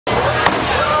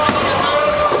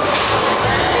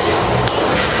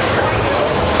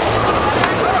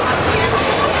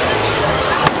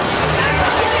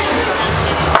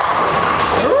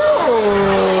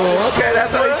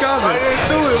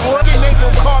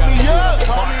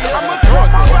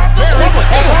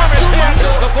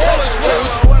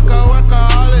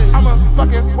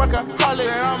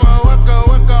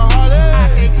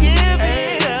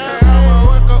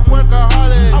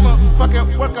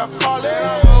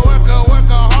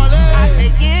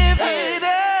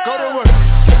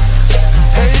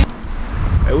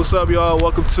What's up, y'all?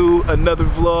 Welcome to another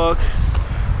vlog.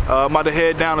 I'm about to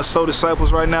head down to Soul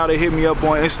Disciples right now. They hit me up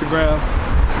on Instagram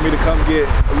for me to come get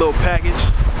a little package.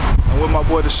 I'm with my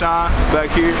boy Deshaun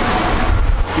back here.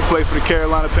 He played for the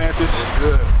Carolina Panthers.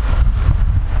 Good.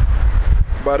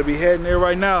 About to be heading there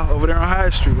right now, over there on High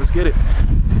Street. Let's get it.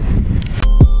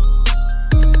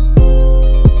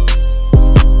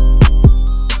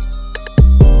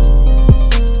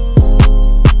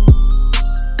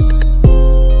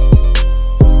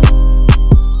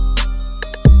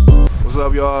 What's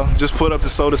up, y'all? Just put up to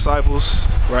Soul Disciples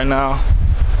right now.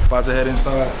 About to head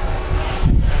inside.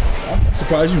 I'm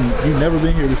surprised you've never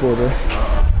been here before, bro.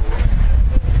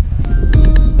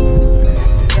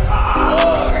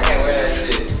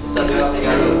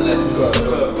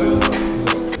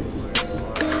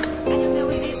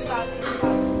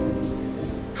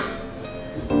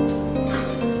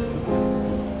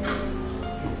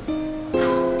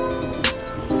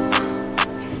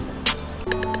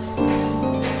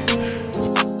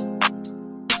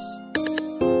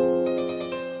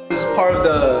 Part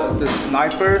of the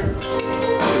sniper,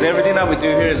 because everything that we do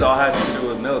here is all has to do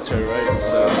with military, right?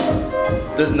 So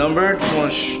this number, just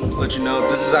want to let you know,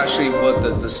 this is actually what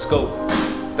the scope,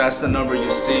 that's the number you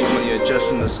see when you're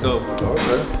adjusting the scope.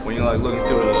 Okay. When you're like looking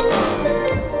through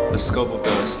the scope of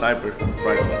the sniper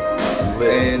rifle.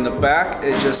 And in the back,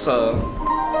 it's just a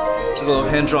little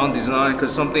hand-drawn design,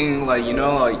 because something like, you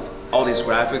know, like all these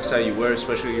graphics that you wear,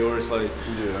 especially yours, like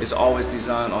it's always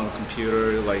designed on a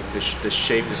computer. Like the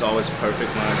shape is always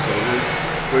perfect line. So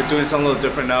we're doing something a little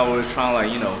different now. We're trying to,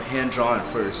 like, you know, hand draw it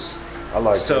first. I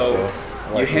like so this,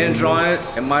 like you hand draw it.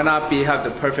 It might not have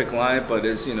the perfect line, but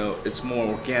it's, you know, it's more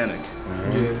organic.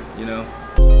 Yeah. You know.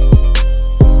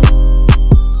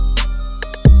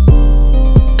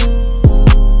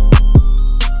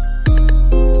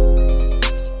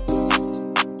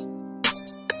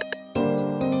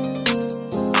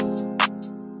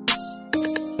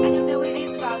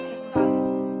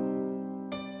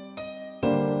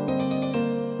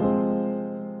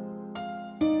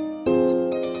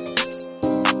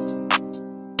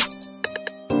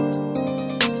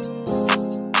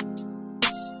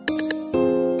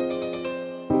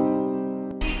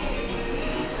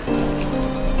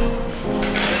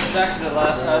 It's actually the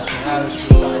last size we have. Is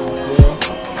the size now.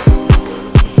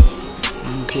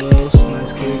 Easy clothes,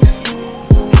 nice kicks.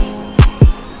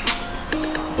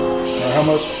 How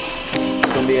much?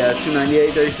 It's gonna be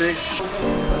 $298.36.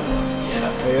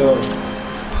 Hey yo,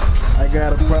 I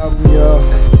got a problem, y'all.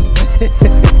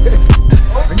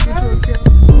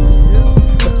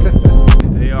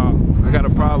 Hey y'all, I got a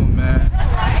problem, man.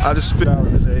 I just spent $1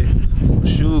 today on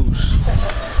shoes.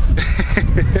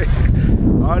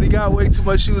 I already got way too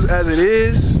much shoes as it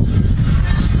is,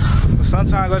 but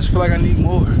sometimes I just feel like I need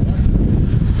more.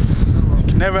 You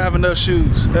can never have enough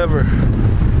shoes, ever.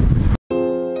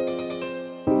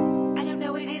 I don't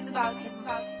know what it is about him.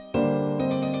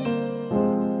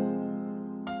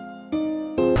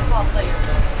 Football player.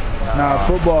 Nah,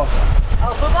 football.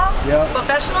 Oh, football? Yep.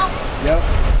 Professional? Yep.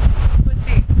 What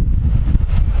team?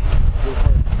 Go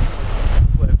first.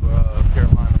 Play for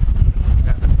Carolina.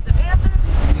 The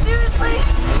Panthers? Seriously?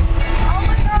 Oh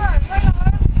my God! Right on.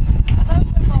 I love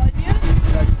football. And you?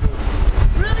 That's good.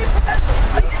 Really professional?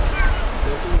 Are you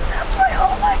serious? That's right.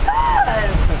 Oh my God!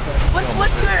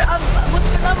 What's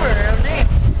your number or name?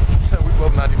 We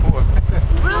both 94.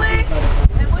 Really?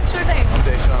 And what's your name? I'm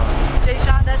Deshaun.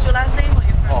 Deshaun. That's your last name? Or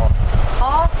your first? Paul.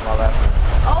 Paul? My last name.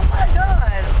 Oh my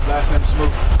God! Last name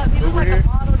Smoot. You look like a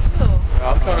model too.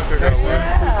 I'm trying to figure out where.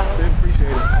 Yeah.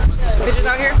 Appreciate it. Pictures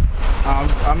out here? I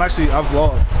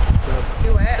vlog.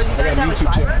 You where? So you guys have a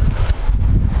driver?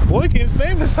 Boy, getting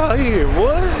famous out here,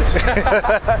 boy.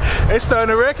 They starting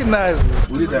to recognize us.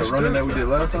 We did that running that we did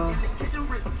last time.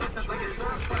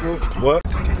 What?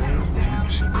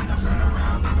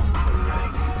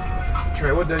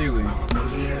 Trey, what day you leave?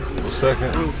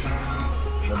 Second.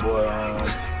 That boy,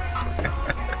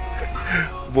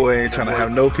 Boy ain't trying to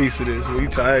have no piece of this. We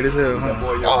tired as hell, huh?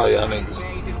 boy, Oh, y'all niggas.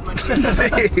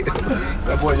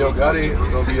 that boy Yo Gotti is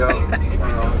gonna be out on the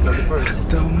 31st.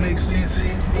 Don't make sense.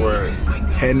 Word.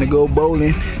 Heading to go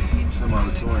bowling. Some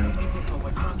auditorium.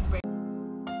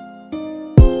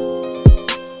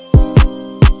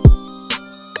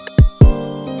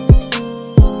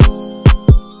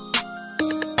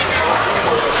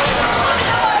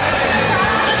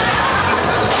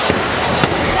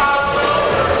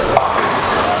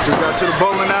 To the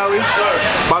bowling alley.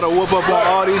 About to whoop up on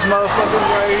all these motherfuckers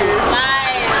right here.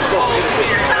 Live.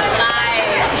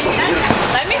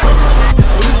 Let me. I'm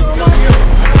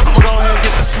going ahead and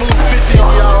get the smooth 50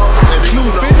 on y'all.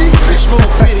 Smooth 50? The smooth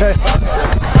 50.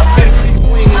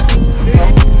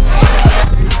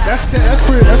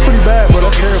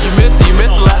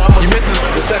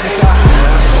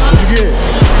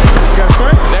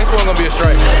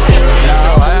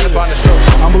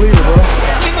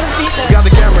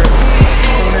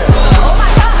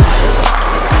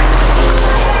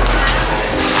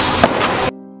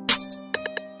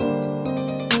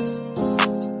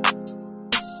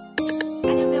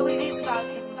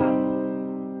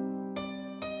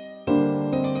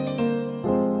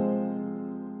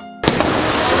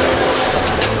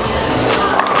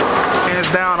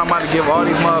 give all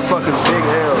these motherfuckers big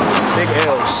L's. Big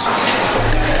L's.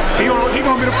 He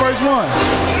gonna be the first one.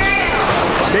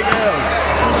 Big L's.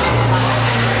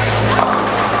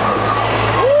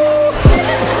 Woo!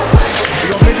 You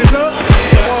gonna pick this up?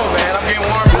 Come on, man. I'm getting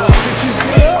warmed up.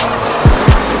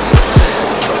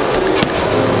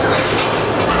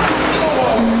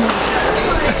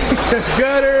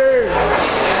 Gutter!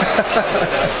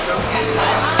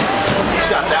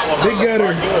 Shot that one. Big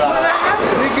gutter.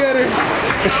 Big gutter.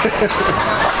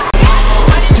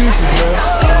 Excuses, man.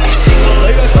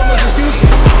 They got so much excuses.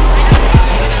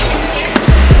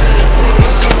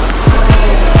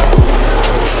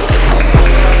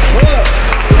 What up?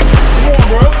 Come on,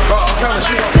 bro. I'm trying to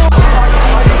shoot up.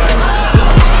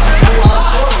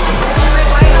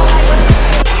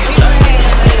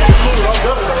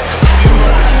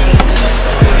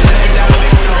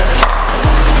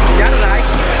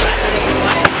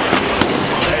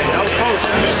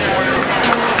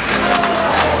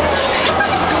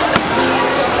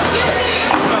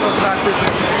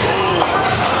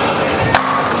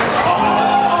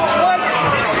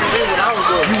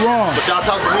 Y'all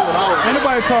talk to me when I was. Ain't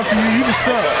nobody talk to you. You just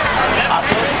suck.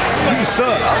 You just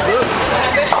suck. I'm good.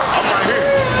 I'm right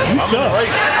here. You suck.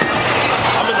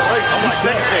 I'm in the race. I'm like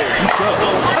secretary. You suck.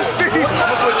 I see. I'm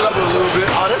gonna switch it up a little bit.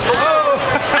 Oh, that's cool.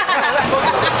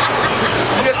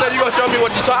 You just said you gonna show me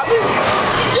what you taught me?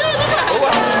 Yeah, nigga.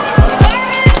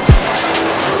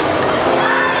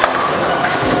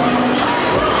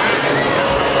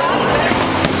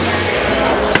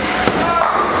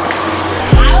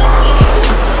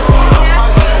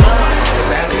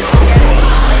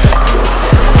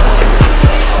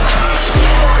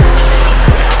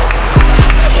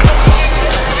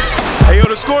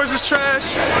 The scores is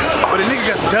trash, but the nigga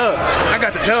got the dub. I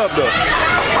got the dub though.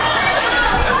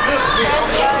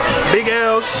 Big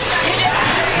L's,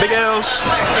 big L's,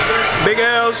 big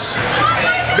L's,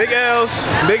 big L's,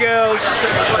 big L's,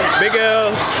 big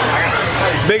L's,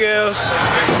 big L's,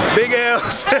 big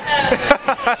L's.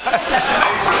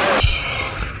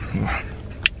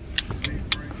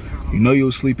 You know you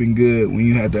was sleeping good when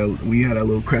you had that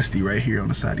little crusty right here on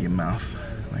the side of your mouth,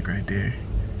 like right there,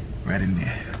 right in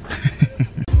there.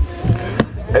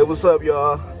 Hey, what's up,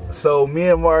 y'all? So me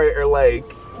and Mari are like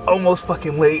almost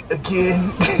fucking late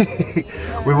again.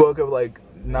 We woke up like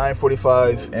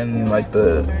 9:45 and like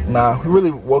we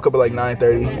really woke up at like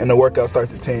 9:30 and the workout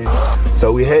starts at 10.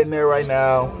 So we heading there right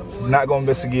now. Not gonna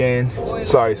miss again.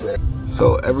 Sorry, sir.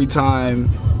 So every time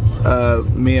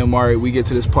me and Mari we get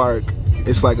to this park,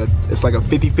 it's like a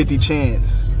 50-50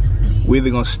 chance. We're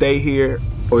either gonna stay here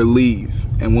or leave.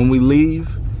 And when we leave,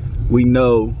 we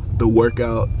know the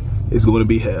workout is going to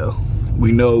be hell.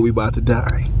 We know we about to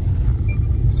die.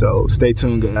 So stay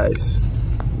tuned, guys.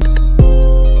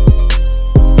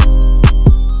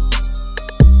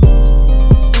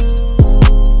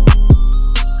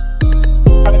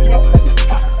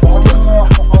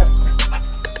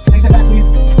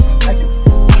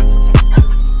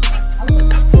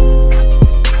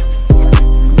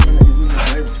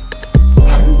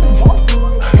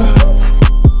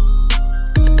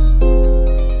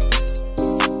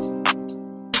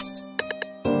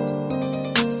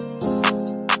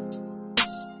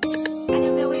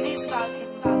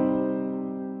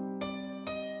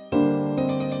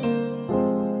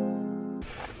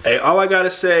 Hey, all I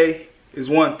gotta say is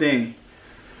one thing.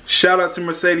 Shout out to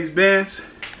Mercedes-Benz,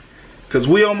 cause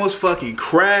we almost fucking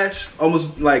crashed,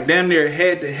 almost like damn near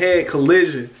head-to-head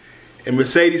collision, and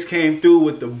Mercedes came through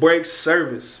with the brake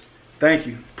service. Thank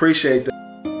you, appreciate that.